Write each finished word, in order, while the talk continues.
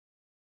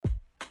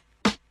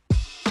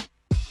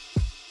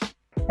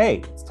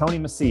Hey, it's Tony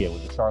Messia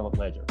with the Charlotte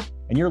Ledger,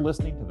 and you're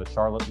listening to the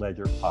Charlotte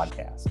Ledger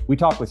podcast. We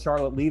talk with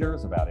Charlotte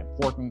leaders about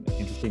important and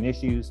interesting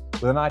issues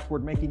with an eye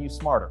toward making you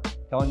smarter,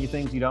 telling you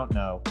things you don't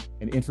know,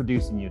 and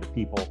introducing you to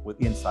people with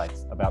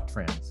insights about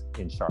trends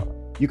in Charlotte.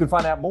 You can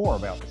find out more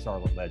about the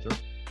Charlotte Ledger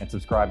and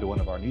subscribe to one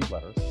of our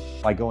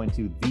newsletters by going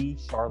to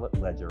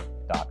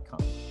thecharlotteledger.com.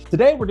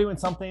 Today, we're doing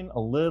something a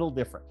little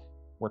different.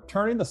 We're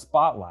turning the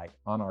spotlight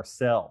on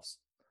ourselves,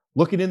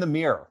 looking in the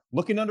mirror,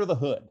 looking under the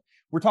hood.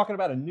 We're talking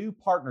about a new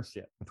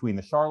partnership between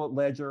the Charlotte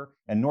Ledger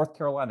and North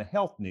Carolina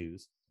Health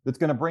News that's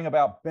going to bring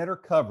about better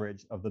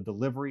coverage of the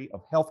delivery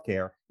of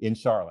healthcare in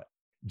Charlotte.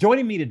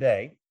 Joining me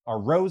today are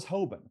Rose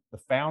Hoban, the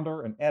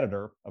founder and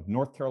editor of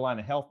North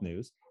Carolina Health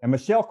News, and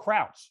Michelle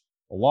Crouch,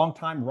 a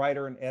longtime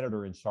writer and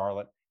editor in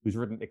Charlotte who's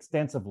written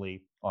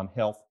extensively on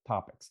health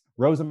topics.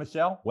 Rose and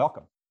Michelle,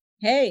 welcome.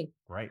 Hey.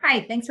 Great. Hi,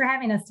 thanks for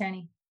having us,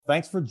 Tony.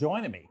 Thanks for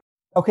joining me.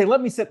 Okay,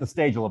 let me set the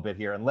stage a little bit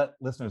here and let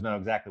listeners know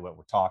exactly what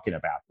we're talking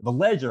about. The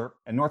Ledger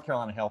and North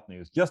Carolina Health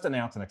News just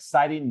announced an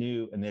exciting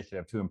new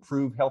initiative to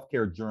improve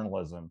healthcare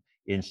journalism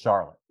in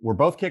Charlotte. We're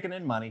both kicking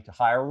in money to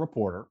hire a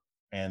reporter.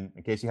 And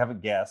in case you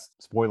haven't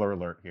guessed, spoiler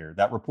alert here,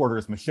 that reporter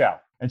is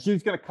Michelle. And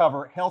she's going to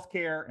cover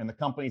healthcare and the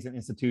companies and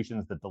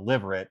institutions that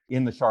deliver it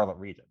in the Charlotte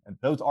region. And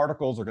those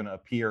articles are going to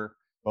appear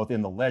both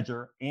in the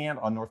Ledger and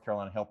on North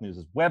Carolina Health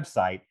News'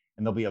 website,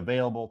 and they'll be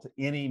available to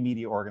any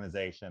media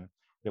organization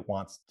that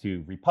wants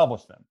to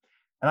republish them.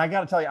 And I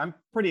got to tell you, I'm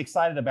pretty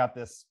excited about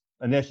this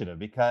initiative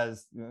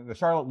because the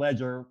Charlotte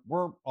Ledger,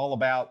 we're all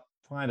about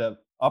trying to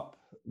up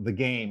the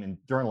game in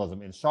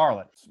journalism in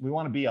Charlotte. We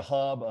want to be a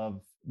hub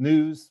of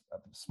news,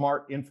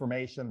 smart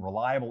information,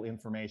 reliable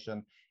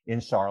information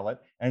in Charlotte.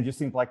 And it just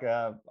seems like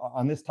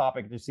on this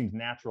topic, it just seems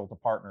natural to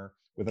partner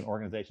with an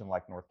organization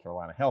like North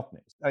Carolina Health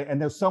News.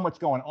 And there's so much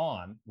going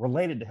on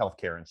related to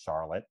healthcare in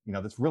Charlotte,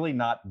 that's really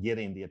not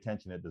getting the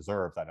attention it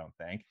deserves, I don't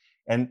think.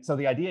 And so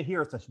the idea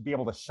here is to be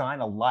able to shine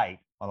a light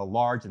on a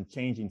large and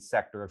changing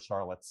sector of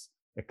Charlotte's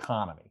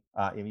economy.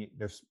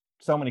 There's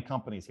so many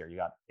companies here. You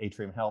got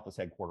Atrium Health is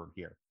headquartered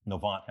here.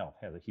 Novant Health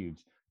has a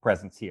huge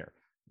presence here.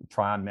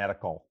 Tryon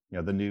Medical,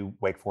 the new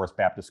Wake Forest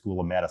Baptist School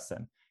of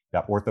Medicine. You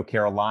got Ortho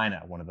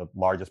Carolina, one of the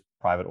largest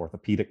private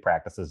orthopedic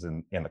practices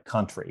in the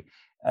country,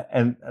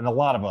 and a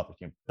lot of others,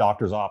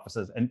 doctors'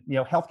 offices. And,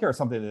 healthcare is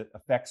something that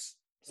affects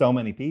so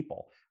many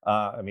people.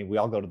 We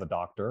all go to the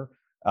doctor.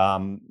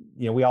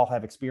 We all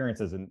have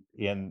experiences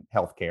in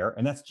healthcare,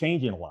 and that's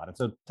changing a lot. And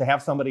so to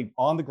have somebody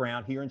on the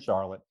ground here in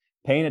Charlotte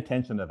paying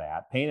attention to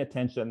that, paying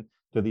attention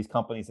to these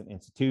companies and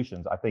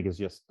institutions, I think is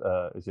just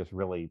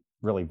really,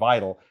 really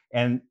vital.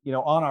 And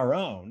on our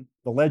own,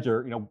 the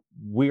Ledger,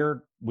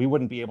 we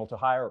wouldn't be able to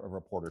hire a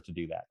reporter to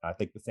do that. I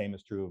think the same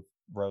is true of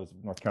Rose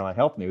of North Carolina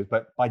Health News.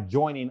 But by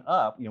joining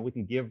up, we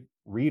can give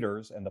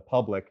readers and the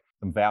public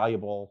some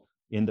valuable,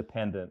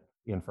 independent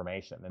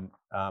information. And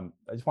I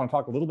just want to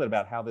talk a little bit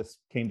about how this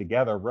came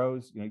together.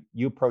 Rose,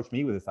 you approached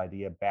me with this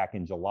idea back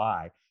in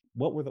July.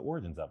 What were the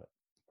origins of it?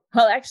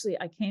 Well, actually,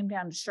 I came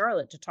down to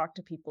Charlotte to talk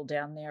to people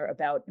down there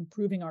about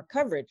improving our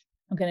coverage.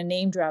 I'm going to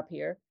name drop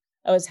here.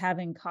 I was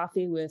having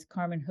coffee with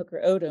Carmen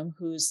Hooker Odom,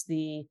 who's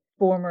the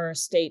former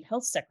state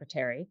health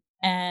secretary,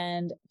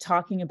 and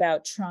talking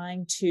about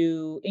trying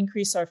to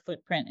increase our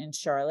footprint in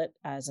Charlotte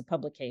as a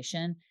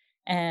publication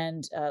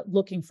and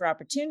looking for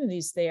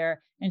opportunities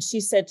there. And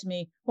she said to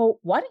me, well,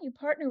 why don't you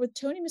partner with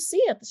Tony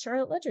Messia at the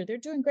Charlotte Ledger? They're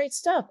doing great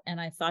stuff.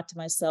 And I thought to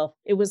myself,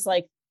 it was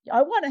like,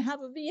 I want to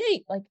have a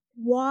V8. Like,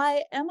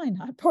 why am I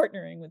not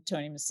partnering with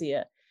Tony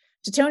Messia?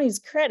 To Tony's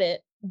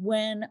credit,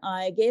 when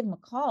I gave him a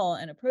call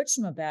and approached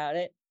him about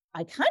it,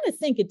 I kind of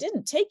think it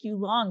didn't take you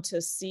long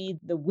to see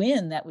the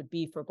win that would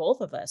be for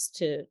both of us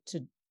to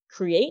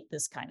create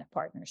this kind of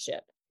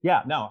partnership.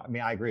 Yeah, no,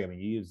 I agree. You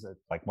use it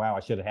like, wow,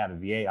 I should have had a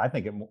V8. I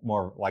think it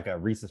more like a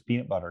Reese's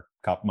peanut butter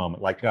cup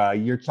moment. Like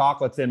your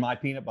chocolate's in my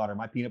peanut butter.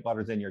 My peanut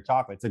butter's in your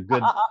chocolate. It's a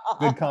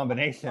good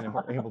combination, and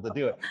we're able to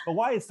do it. But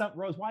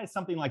Rose, why is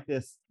something like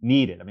this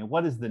needed?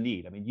 What is the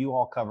need? You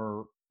all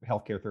cover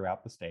healthcare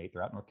throughout the state,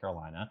 throughout North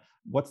Carolina.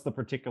 What's the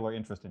particular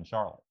interest in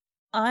Charlotte?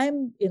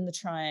 I'm in the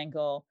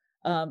Triangle.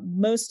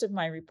 Most of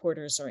my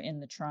reporters are in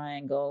the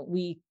Triangle.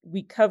 We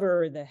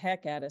cover the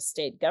heck out of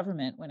state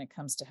government when it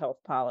comes to health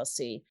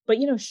policy. But,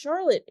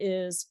 Charlotte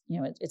is,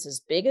 it's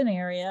as big an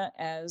area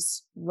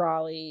as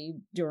Raleigh,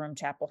 Durham,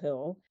 Chapel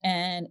Hill.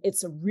 And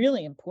it's a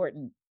really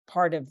important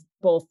part of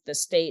both the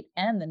state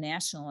and the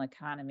national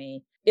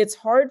economy. It's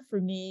hard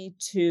for me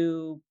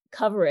to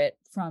cover it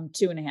from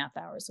 2.5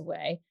 hours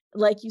away.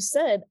 Like you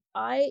said,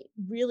 I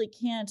really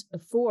can't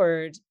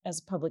afford as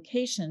a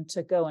publication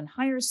to go and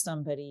hire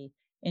somebody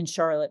in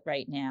Charlotte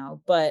right now.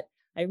 But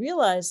I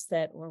realized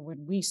that, or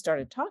when we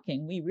started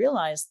talking, we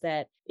realized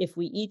that if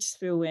we each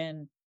threw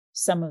in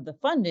some of the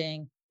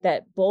funding,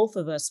 that both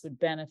of us would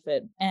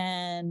benefit.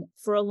 And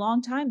for a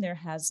long time, there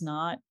has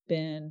not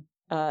been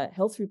a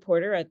health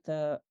reporter at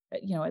the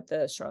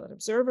Charlotte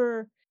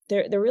Observer.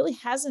 There really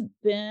hasn't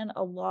been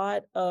a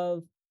lot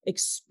of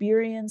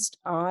experienced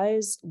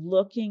eyes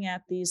looking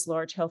at these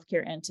large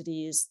healthcare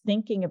entities,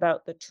 thinking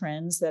about the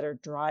trends that are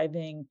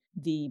driving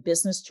the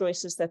business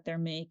choices that they're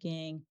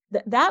making.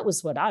 That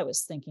was what I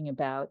was thinking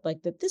about,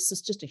 like that this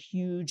is just a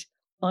huge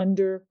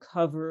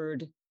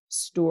undercovered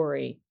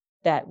story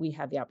that we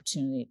have the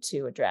opportunity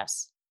to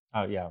address.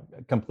 Oh, yeah,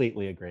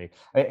 completely agree.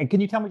 And can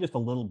you tell me just a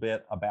little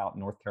bit about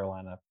North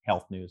Carolina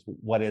Health News?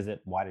 What is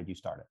it? Why did you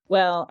start it?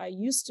 Well, I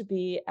used to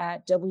be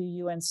at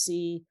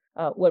WUNC,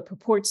 what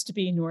purports to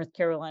be North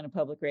Carolina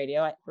Public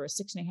Radio, for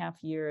 6.5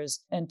 years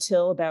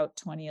until about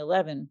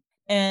 2011.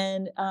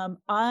 And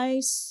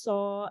I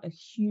saw a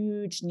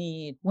huge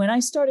need when I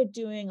started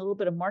doing a little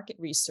bit of market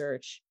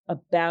research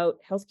about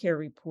healthcare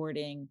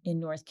reporting in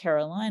North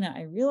Carolina.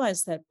 I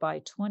realized that by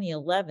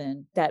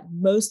 2011, that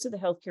most of the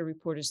healthcare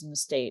reporters in the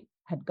state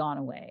had gone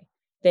away.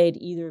 They'd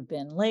either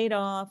been laid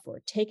off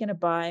or taken a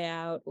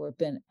buyout or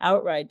been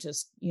outright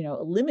just,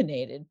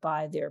 eliminated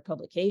by their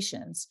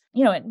publications.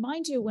 And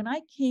mind you, when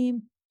I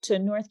came to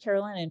North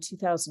Carolina in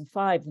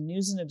 2005, the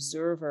News and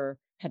Observer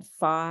had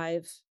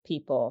 5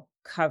 people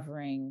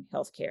covering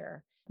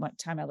healthcare. By the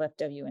time I left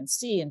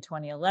WNC in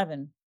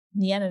 2011,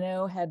 the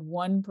NNO had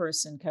 1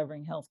 person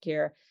covering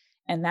healthcare,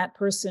 and that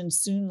person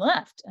soon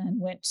left and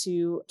went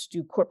to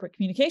do corporate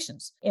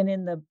communications. And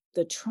in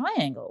the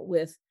triangle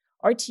with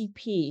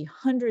RTP,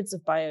 hundreds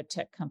of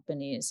biotech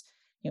companies,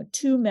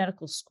 2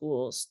 medical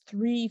schools,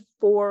 3,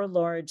 4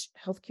 large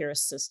healthcare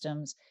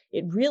systems,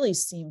 it really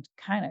seemed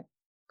kind of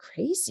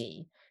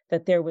crazy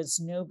that there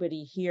was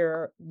nobody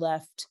here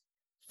left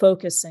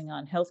focusing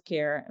on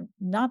healthcare,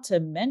 not to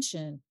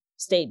mention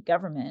state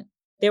government.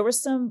 There were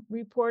some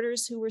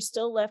reporters who were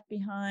still left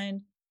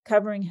behind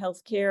covering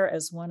healthcare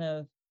as one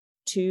of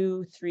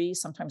 2, 3,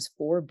 sometimes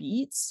 4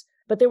 beats.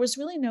 But there was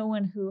really no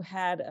one who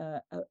had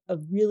a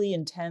really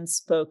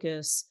intense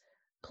focus.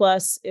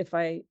 Plus, if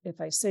I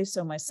say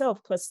so myself,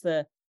 plus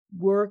the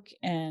work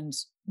and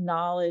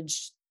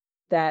knowledge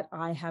that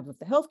I have of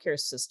the healthcare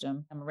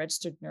system. I'm a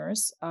registered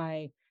nurse.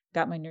 I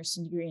got my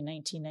nursing degree in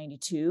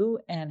 1992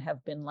 and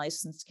have been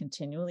licensed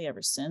continually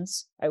ever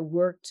since. I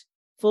worked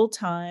full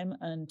time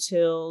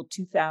until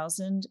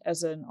 2000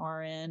 as an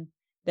RN,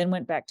 then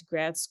went back to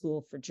grad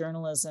school for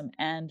journalism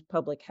and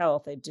public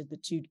health. I did the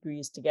 2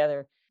 degrees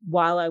together.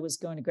 While I was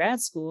going to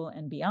grad school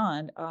and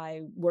beyond,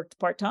 I worked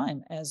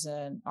part-time as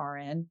an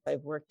RN.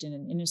 I've worked in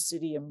an inner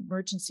city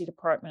emergency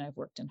department. I've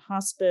worked in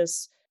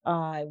hospice.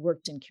 I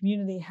worked in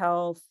community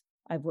health.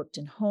 I've worked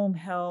in home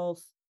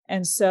health.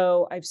 And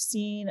so I've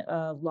seen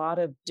a lot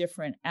of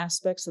different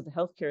aspects of the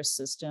healthcare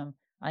system.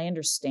 I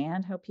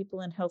understand how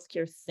people in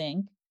healthcare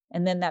think.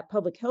 And then that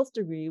public health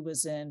degree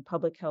was in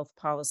public health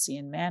policy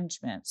and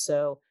management.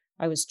 So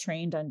I was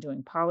trained on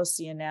doing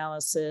policy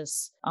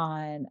analysis,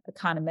 on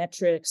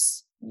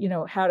econometrics,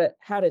 how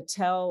to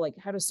tell, like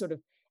how to sort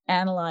of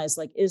analyze,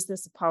 like, is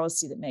this a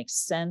policy that makes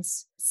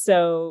sense?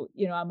 So,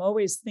 I'm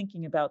always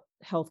thinking about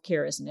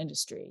healthcare as an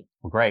industry.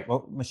 Well, great.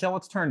 Well, Michelle,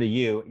 let's turn to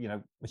you.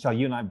 Michelle,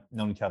 you and I have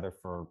known each other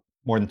for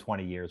more than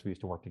 20 years. We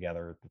used to work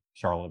together at the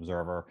Charlotte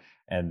Observer.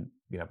 And,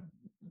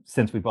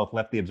 since we both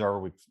left the Observer,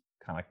 we've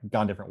kind of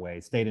gone different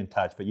ways, stayed in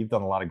touch, but you've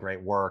done a lot of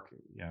great work.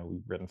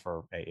 We've written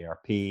for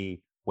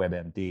AARP,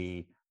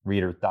 WebMD,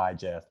 Reader's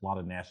Digest, a lot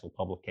of national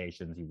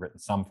publications. You've written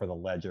some for the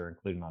Ledger,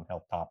 including on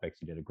health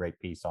topics. You did a great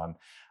piece on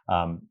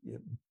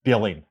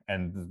billing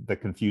and the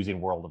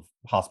confusing world of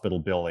hospital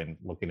billing,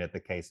 looking at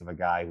the case of a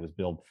guy who was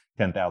billed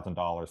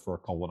 $10,000 for a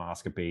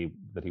colonoscopy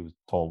that he was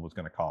told was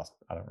going to cost,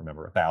 I don't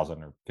remember,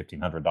 $1,000 or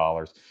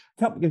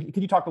 $1,500.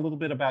 Could you talk a little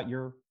bit about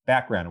your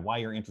background and why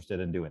you're interested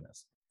in doing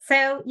this?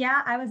 So,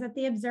 yeah, I was at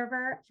the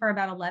Observer for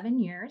about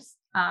 11 years.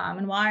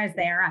 And while I was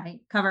there,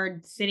 I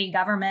covered city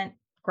government,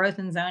 growth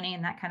and zoning,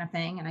 and that kind of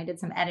thing. And I did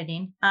some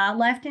editing.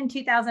 Left in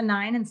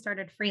 2009 and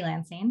started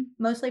freelancing,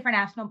 mostly for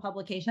national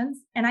publications.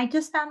 And I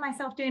just found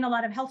myself doing a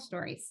lot of health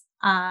stories.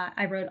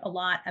 I wrote a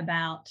lot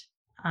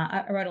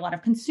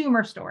of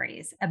consumer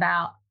stories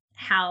about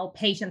how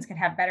patients could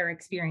have better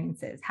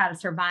experiences, how to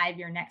survive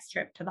your next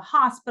trip to the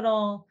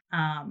hospital,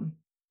 and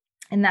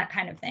that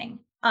kind of thing.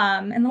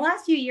 In the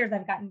last few years,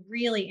 I've gotten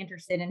really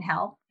interested in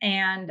health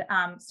and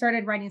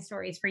started writing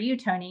stories for you,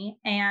 Tony,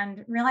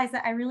 and realized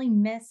that I really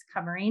miss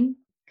covering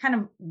kind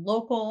of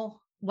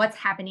local, what's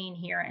happening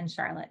here in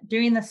Charlotte,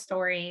 doing the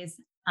stories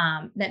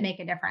that make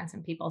a difference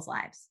in people's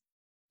lives.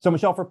 So,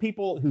 Michelle, for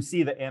people who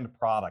see the end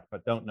product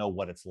but don't know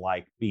what it's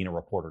like being a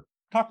reporter,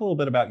 talk a little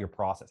bit about your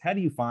process. How do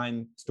you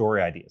find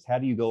story ideas? How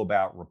do you go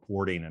about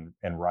reporting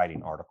and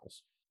writing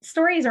articles?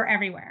 Stories are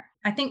everywhere.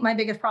 I think my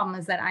biggest problem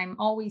is that I'm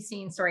always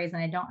seeing stories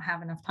and I don't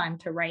have enough time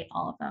to write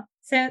all of them.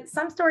 So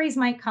some stories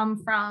might come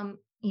from,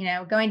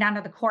 going down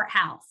to the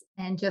courthouse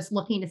and just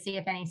looking to see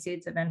if any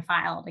suits have been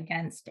filed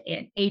against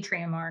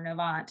Atrium or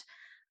Novant.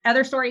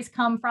 Other stories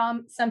come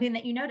from something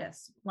that you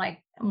notice,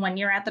 like when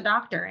you're at the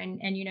doctor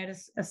and you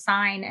notice a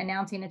sign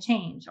announcing a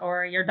change,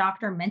 or your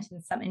doctor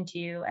mentions something to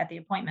you at the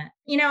appointment.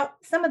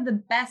 Some of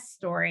the best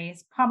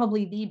stories,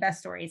 probably the best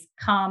stories,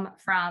 come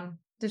from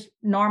just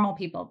normal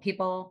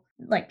people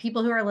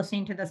who are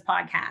listening to this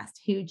podcast,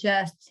 who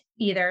just,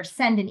 either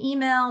send an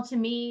email to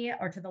me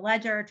or to the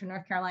Ledger, to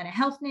North Carolina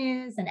Health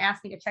News, and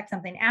ask me to check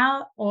something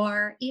out,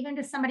 or even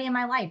to somebody in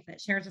my life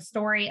that shares a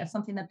story of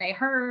something that they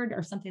heard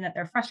or something that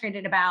they're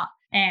frustrated about.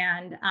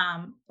 And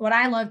what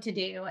I love to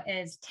do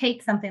is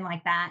take something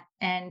like that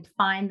and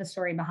find the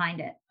story behind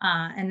it.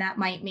 And that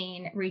might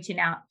mean reaching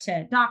out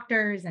to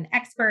doctors and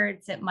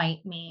experts. It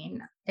might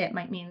mean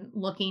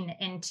looking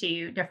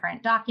into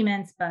different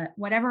documents, but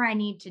whatever I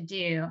need to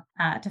do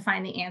to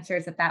find the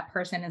answers that that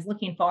person is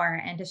looking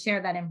for, and to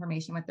share that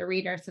information with the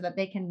reader so that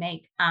they can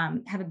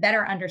have a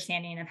better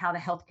understanding of how the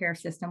healthcare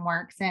system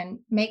works and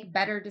make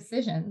better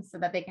decisions so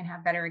that they can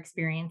have better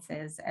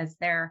experiences as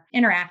they're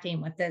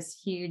interacting with this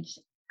huge,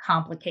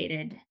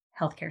 complicated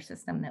healthcare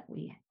system that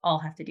we all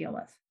have to deal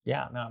with.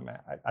 Yeah, no,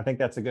 I think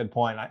that's a good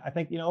point. I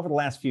think, over the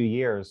last few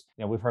years,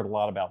 we've heard a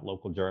lot about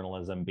local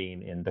journalism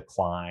being in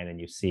decline, and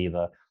you see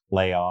the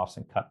layoffs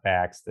and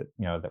cutbacks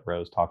that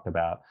Rose talked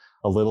about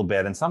a little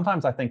bit. And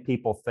sometimes I think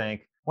people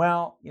think,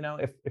 well,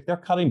 if they're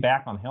cutting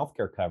back on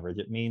healthcare coverage,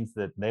 it means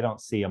that they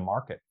don't see a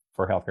market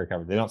for healthcare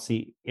coverage. They don't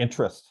see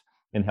interest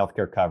in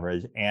healthcare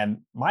coverage. And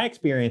my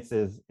experience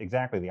is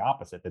exactly the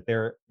opposite, that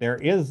there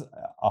is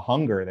a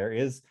hunger, there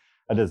is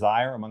a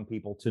desire among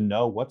people to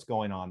know what's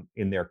going on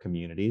in their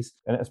communities,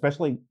 and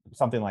especially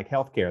something like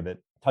healthcare that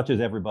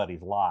touches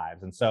everybody's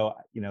lives. And so,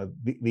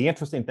 the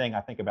interesting thing I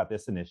think about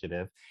this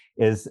initiative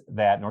is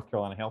that North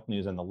Carolina Health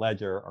News and the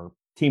Ledger are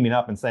teaming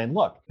up and saying,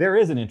 look, there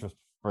is an interest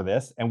for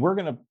this, and we're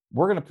gonna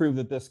prove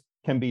that this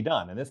can be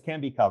done and this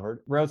can be covered.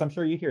 Rose, I'm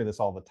sure you hear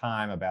this all the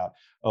time about,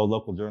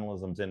 local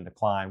journalism's in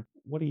decline.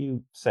 What do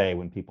you say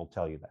when people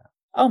tell you that?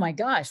 Oh my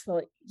gosh.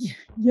 Well,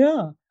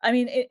 yeah. I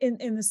mean,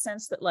 in the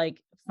sense that,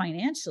 like,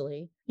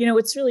 financially,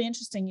 it's really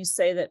interesting you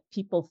say that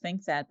people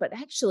think that, but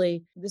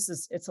actually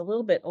it's a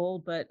little bit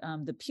old, but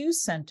the Pew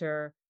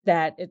Center,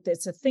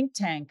 it's a think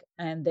tank,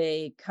 and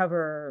they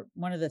cover,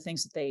 one of the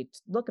things that they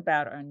look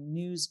about are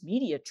news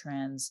media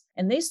trends.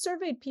 And they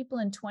surveyed people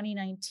in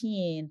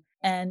 2019,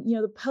 and,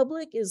 the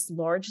public is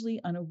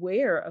largely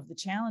unaware of the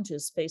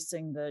challenges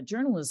facing the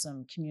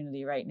journalism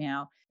community right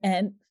now.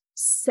 And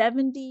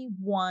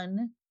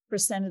 71%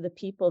 of the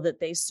people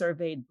that they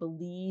surveyed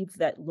believe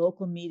that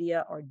local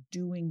media are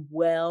doing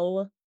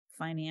well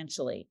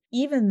financially,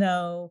 even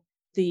though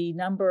the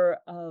number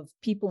of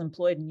people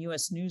employed in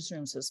U.S.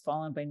 newsrooms has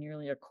fallen by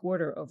nearly a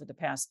quarter over the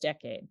past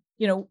decade.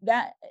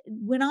 That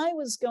when I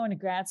was going to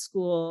grad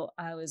school,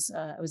 I was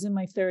in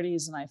my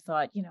 30s, and I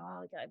thought,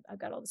 I've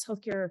got all this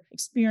healthcare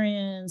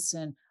experience,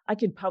 and I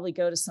could probably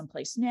go to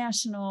someplace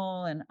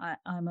national. And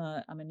I'm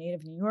a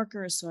native New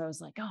Yorker, so I was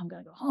like, I'm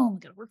gonna go home, I'm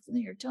gonna work for the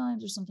New York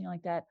Times or something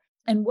like that.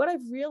 And what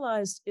I've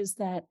realized is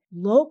that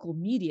local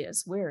media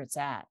is where it's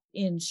at.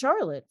 In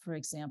Charlotte, for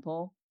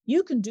example,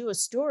 you can do a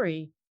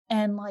story,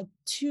 and like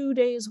 2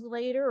 days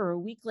later or a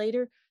week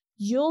later,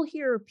 you'll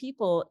hear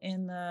people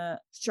in the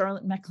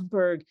Charlotte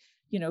Mecklenburg,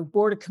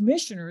 Board of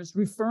Commissioners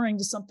referring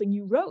to something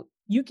you wrote.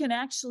 You can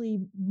actually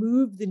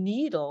move the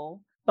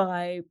needle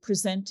by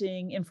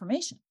presenting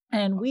information.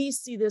 And we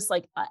see this,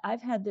 like,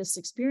 I've had this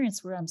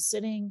experience where I'm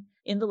sitting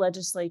in the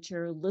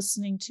legislature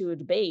listening to a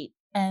debate,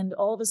 and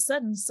all of a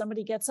sudden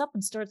somebody gets up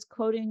and starts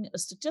quoting a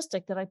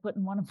statistic that I put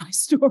in one of my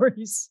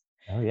stories.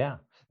 Oh, yeah.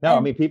 No, I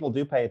mean, people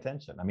do pay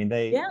attention. I mean,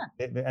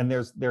 and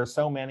there's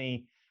so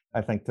many,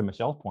 I think, to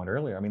Michelle's point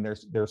earlier, I mean,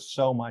 there's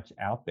so much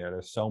out there.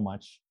 There's so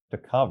much to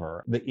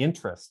cover. The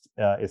interest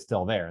is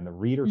still there, and the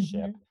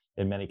readership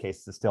in many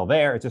cases is still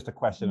there. It's just a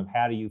question of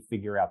how do you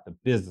figure out the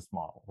business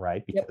model,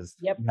 right? Because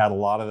you had a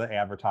lot of the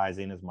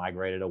advertising has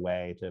migrated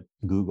away to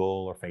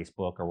Google or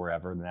Facebook or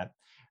wherever, and that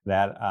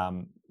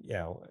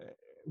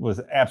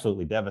was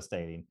absolutely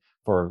devastating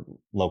for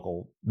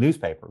local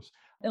newspapers.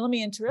 And let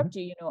me interrupt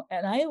you,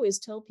 and I always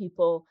tell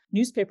people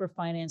newspaper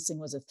financing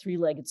was a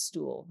three-legged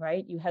stool,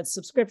 right? You had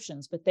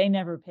subscriptions, but they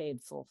never paid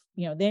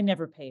they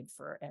never paid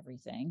for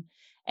everything.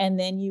 And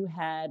then you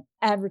had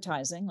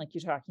advertising, like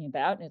you're talking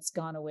about, and it's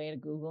gone away to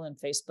Google and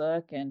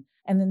Facebook. And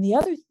then the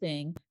other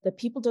thing that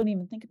people don't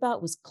even think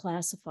about was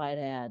classified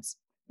ads.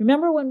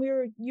 Remember when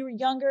you were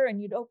younger,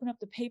 and you'd open up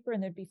the paper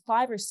and there'd be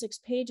 5 or 6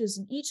 pages,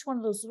 and each one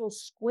of those little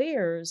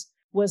squares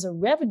was a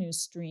revenue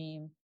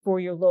stream for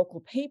your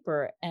local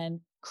paper. And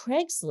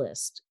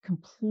Craigslist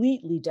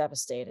completely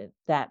devastated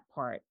that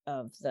part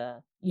of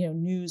the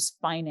news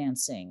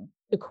financing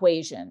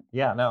equation.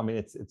 Yeah, no, I mean,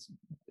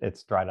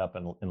 it's dried up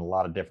in a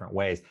lot of different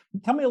ways.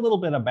 Tell me a little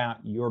bit about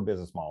your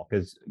business model,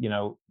 because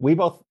we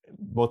both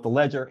the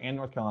Ledger and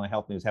North Carolina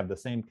Health News have the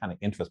same kind of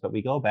interest, but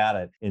we go about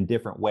it in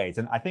different ways.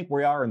 And I think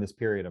we are in this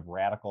period of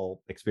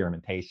radical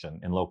experimentation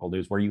in local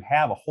news, where you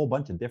have a whole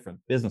bunch of different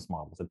business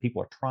models and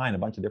people are trying a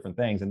bunch of different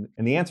things. And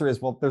the answer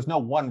is, well, there's no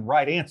one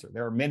right answer.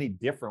 There are many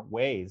different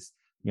ways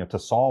to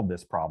solve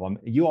this problem.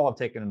 You all have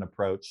taken an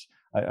approach.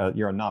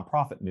 You're a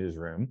nonprofit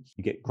newsroom.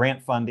 You get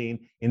grant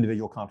funding,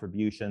 individual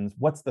contributions.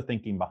 What's the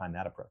thinking behind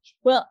that approach?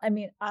 Well, I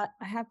mean, I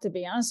have to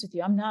be honest with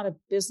you. I'm not a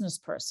business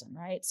person,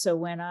 right? So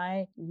when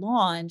I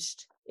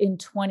launched in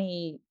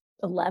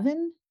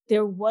 2011,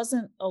 there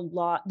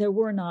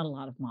were not a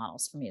lot of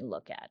models for me to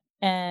look at.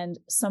 And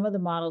some of the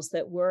models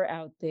that were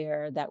out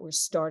there that were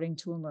starting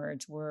to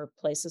emerge were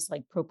places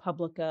like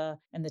ProPublica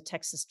and the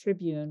Texas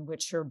Tribune,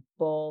 which are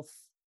both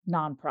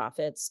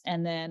nonprofits.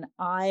 And then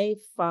I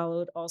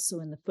followed also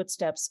in the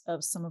footsteps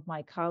of some of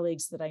my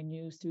colleagues that I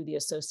knew through the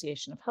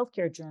Association of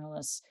Healthcare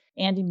Journalists,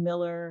 Andy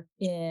Miller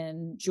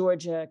in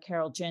Georgia,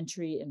 Carol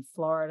Gentry in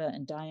Florida,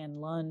 and Diane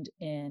Lund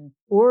in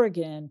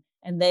Oregon.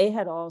 And they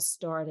had all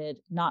started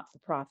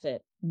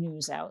not-for-profit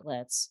news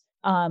outlets.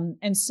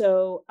 And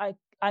so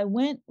I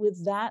went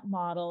with that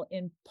model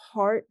in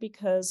part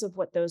because of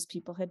what those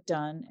people had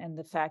done and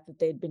the fact that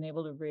they'd been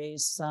able to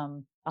raise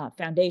some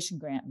foundation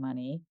grant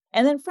money.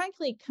 And then,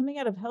 frankly, coming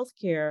out of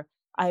healthcare,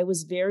 I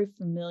was very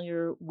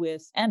familiar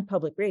with, and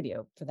public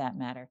radio for that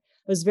matter,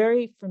 I was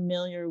very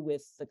familiar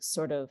with the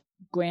sort of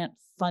grant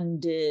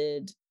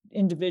funded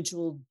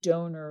individual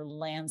donor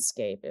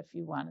landscape, if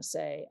you want to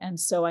say. And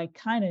so I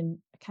kind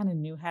of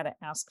knew how to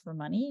ask for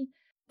money.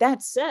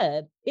 That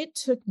said, it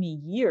took me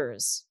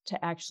years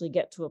to actually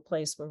get to a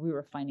place where we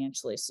were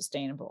financially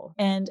sustainable.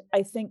 And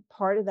I think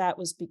part of that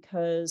was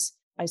because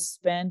I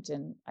spent,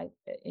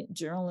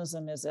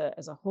 journalism as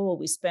a whole,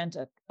 we spent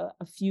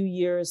a few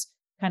years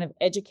kind of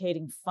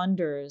educating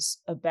funders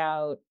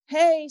about,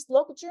 hey,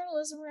 local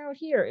journalism around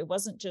here. It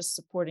wasn't just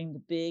supporting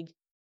the big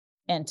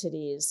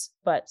entities,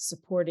 but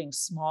supporting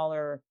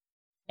smaller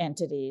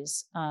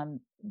entities.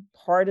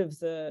 Part of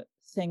the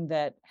thing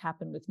that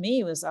happened with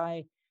me was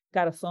I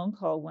got a phone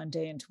call one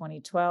day in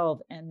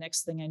 2012, and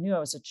next thing I knew, I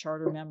was a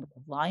charter member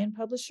of Lion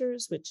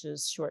Publishers, which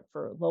is short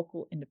for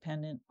Local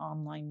Independent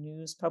Online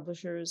News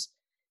Publishers.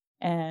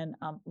 And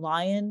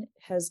Lion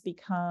has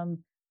become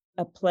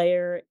a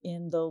player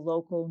in the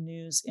local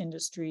news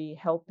industry,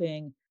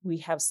 helping. We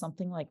have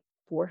something like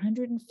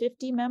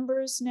 450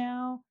 members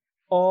now,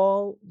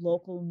 all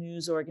local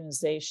news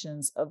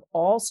organizations of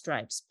all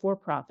stripes,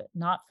 for-profit,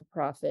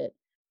 not-for-profit,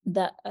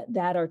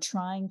 that are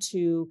trying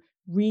to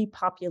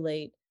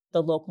repopulate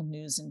the local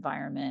news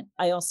environment.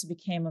 I also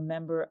became a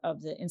member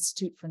of the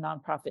Institute for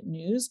Nonprofit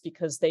News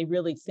because they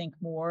really think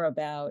more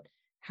about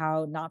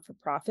how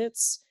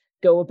not-for-profits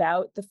go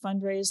about the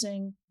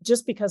fundraising.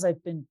 Just because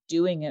I've been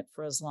doing it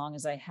for as long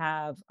as I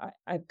have,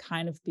 I've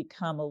kind of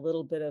become a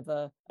little bit of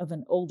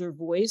an older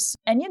voice.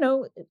 And,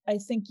 I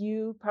think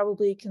you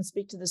probably can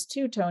speak to this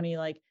too, Tony,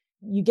 like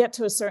you get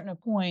to a certain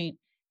point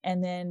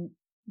and then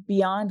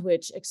beyond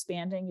which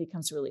expanding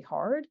becomes really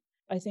hard.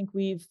 I think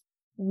we've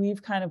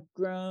kind of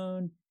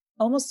grown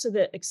almost to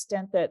the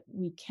extent that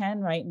we can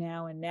right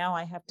now. And now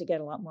I have to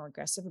get a lot more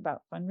aggressive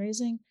about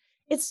fundraising.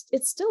 It's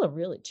still a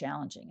really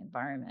challenging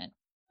environment,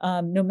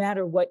 no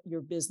matter what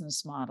your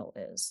business model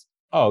is.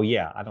 Oh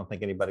yeah, I don't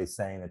think anybody's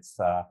saying it's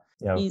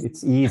Easy.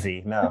 it's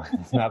easy. No,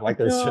 it's not like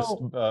there's just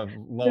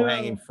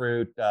low-hanging No.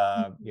 fruit,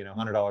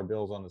 $100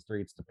 bills on the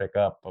streets to pick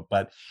up.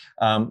 But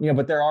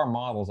there are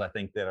models I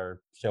think that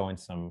are showing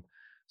some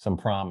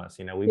promise.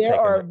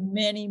 There are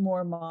many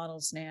more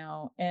models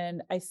now,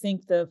 and I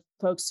think the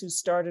folks who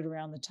started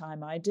around the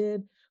time I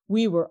did,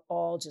 we were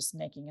all just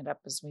making it up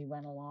as we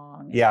went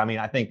along. Yeah, I mean,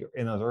 I think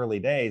in those early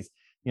days,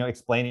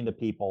 explaining to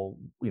people,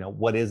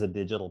 what is a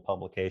digital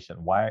publication?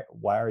 Why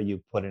are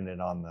you putting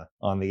it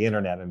on the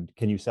internet? And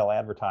can you sell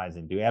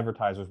advertising? Do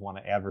advertisers want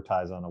to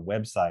advertise on a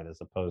website as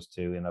opposed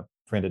to in a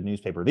printed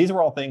newspaper? These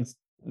are all things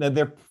that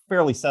they're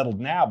fairly settled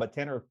now, but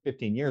 10 or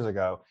 15 years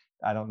ago,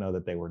 I don't know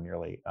that they were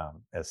nearly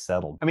as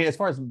settled. I mean, as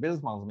far as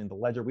business models, the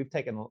Ledger, we've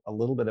taken a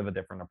little bit of a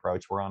different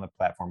approach. We're on a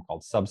platform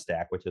called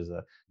Substack, which is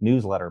a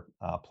newsletter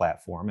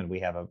platform, and we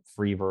have a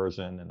free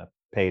version and a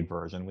paid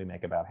version. We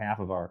make about half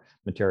of our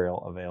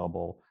material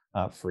available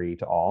free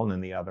to all, and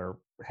then the other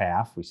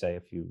half, we say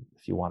if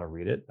you want to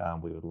read it,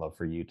 we would love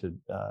for you to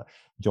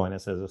join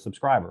us as a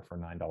subscriber for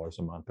 $9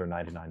 a month or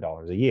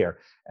 $99 a year.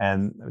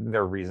 And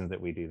there are reasons that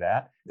we do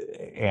that,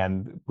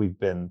 and we've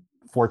been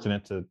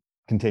fortunate to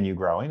continue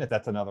growing. If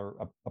that's another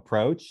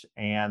approach,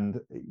 and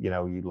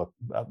you look,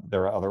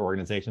 there are other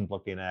organizations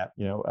looking at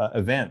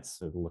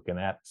events, looking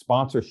at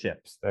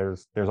sponsorships.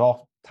 There's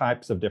all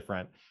types of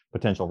different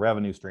potential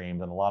revenue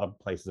streams, and a lot of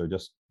places are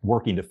just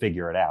working to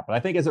figure it out. But I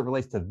think as it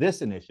relates to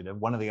this initiative,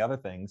 one of the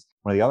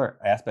other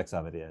aspects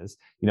of it is,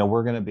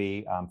 we're going to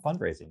be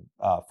fundraising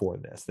for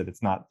this. That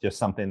it's not just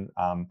something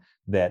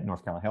that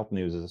North Carolina Health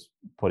News is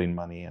putting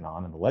money in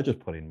on, and the Ledger's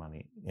putting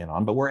money in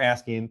on, but we're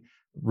asking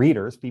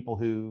readers, people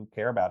who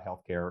care about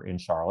healthcare in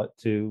Charlotte,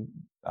 to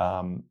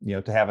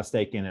have a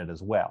stake in it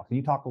as well. Can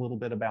you talk a little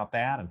bit about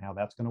that and how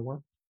that's going to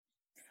work?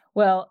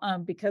 Well,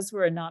 because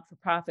we're a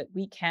not-for-profit,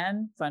 we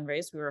can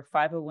fundraise. We're a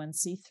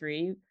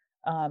 501c3,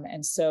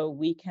 and so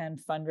we can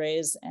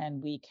fundraise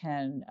and we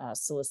can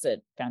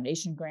solicit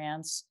foundation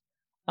grants.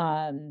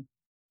 And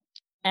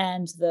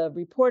the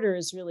reporter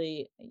is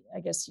really, I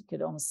guess you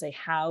could almost say,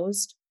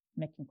 housed,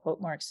 making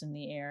quote marks in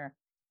the air,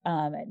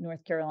 at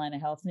North Carolina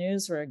Health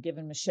News. We're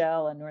giving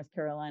Michelle a North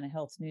Carolina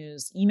Health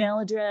News email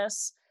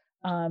address,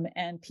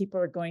 and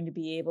people are going to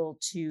be able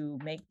to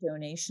make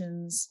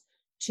donations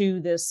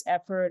to this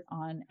effort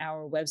on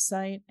our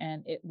website,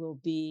 and it will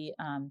be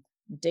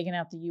digging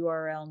out the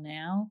URL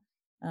now.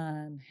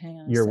 Hang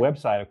on. Your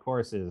website, of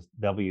course, is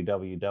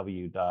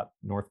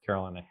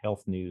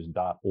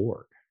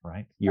www.northcarolinahealthnews.org,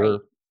 right?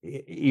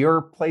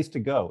 Your place to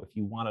go if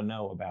you want to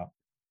know about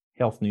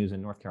health news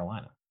in North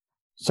Carolina.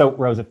 So,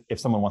 Rose, if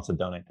someone wants to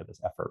donate to this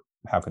effort,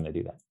 how can they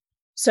do that?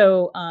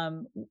 So,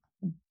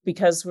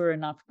 because we're a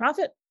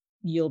not-for-profit,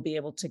 you'll be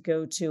able to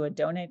go to a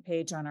donate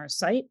page on our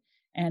site,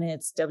 and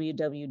it's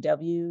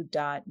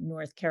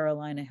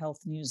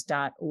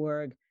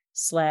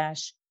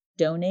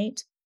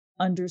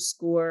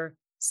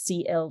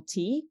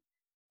www.northcarolinahealthnews.org/donate_CLT.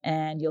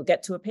 And you'll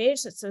get to a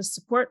page that says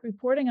support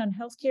reporting on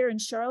healthcare in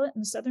Charlotte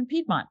and Southern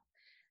Piedmont.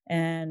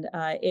 And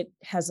it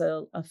has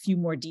a few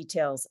more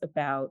details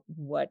about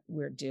what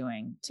we're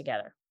doing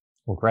together.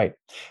 Well, great.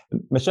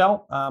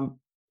 Michelle,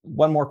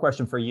 one more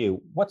question for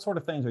you. What sort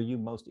of things are you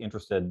most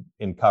interested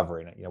in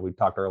covering? We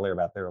talked earlier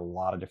about there are a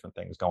lot of different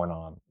things going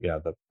on.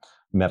 The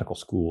medical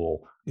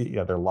school.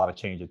 There are a lot of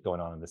changes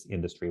going on in this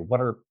industry. What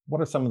are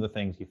some of the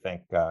things you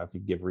think, if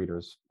you give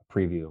readers a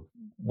preview of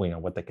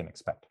what they can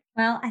expect?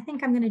 Well, I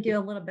think I'm going to do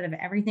a little bit of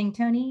everything,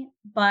 Tony.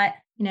 But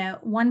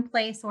one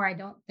place where I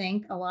don't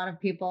think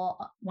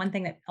one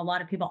thing that a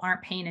lot of people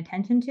aren't paying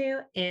attention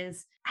to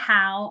is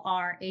how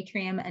are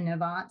Atrium and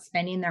Novant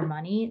spending their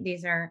money.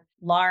 These are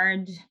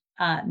large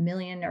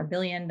million or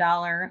billion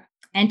dollar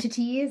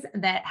entities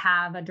that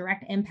have a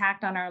direct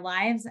impact on our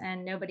lives,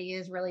 and nobody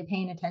is really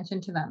paying attention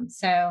to them.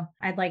 So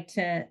I'd like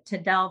to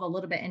delve a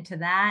little bit into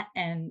that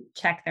and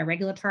check their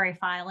regulatory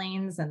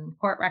filings and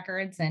court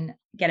records and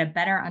get a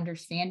better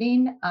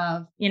understanding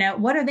of,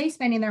 what are they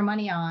spending their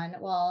money on?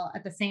 Well,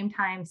 at the same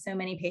time, so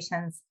many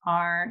patients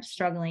are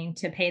struggling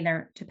to pay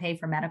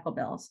for medical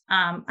bills.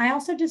 I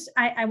also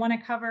I want to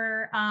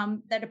cover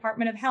the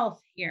Department of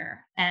Health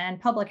here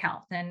and public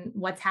health and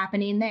what's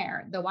happening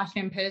there. The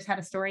Washington Post had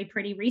a story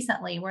pretty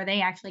recently where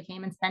they actually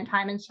came and spent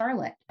time in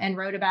Charlotte and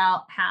wrote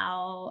about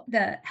how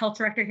the health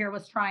director here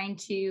was trying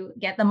to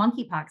get the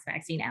monkeypox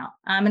vaccine out.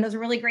 And it was a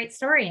really great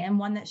story and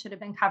one that should have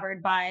been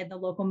covered by the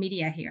local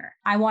media here.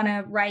 I want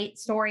to write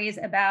stories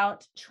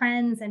about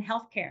trends in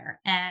healthcare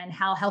and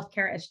how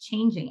healthcare is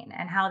changing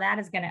and how that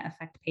is going to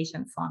affect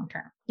patients long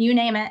term. You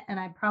name it, and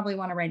I probably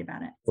want to write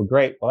about it. Well,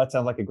 great. Well, that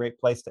sounds like a great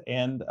place to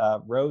end.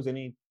 Rose,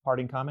 any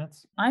parting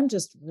comments? I'm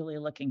just really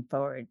looking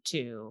forward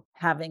to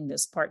having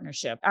this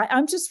partnership.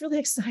 I'm just really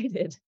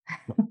excited.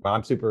 Well,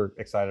 I'm super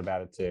excited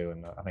about it too.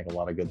 And I think a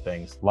lot of good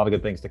things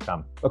to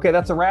come. Okay,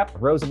 that's a wrap.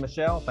 Rose and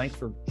Michelle, thanks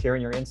for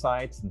sharing your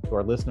insights. And to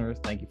our listeners,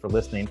 thank you for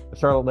listening. The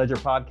Charlotte Ledger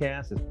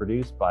podcast is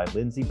produced by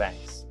Lindsay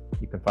Banks.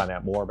 You can find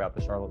out more about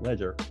the Charlotte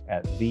Ledger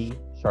at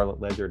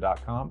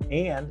thecharlotteledger.com.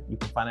 And you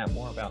can find out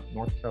more about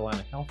North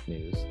Carolina Health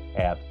News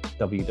at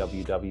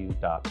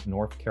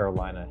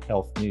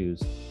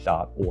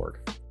www.northcarolinahealthnews.org.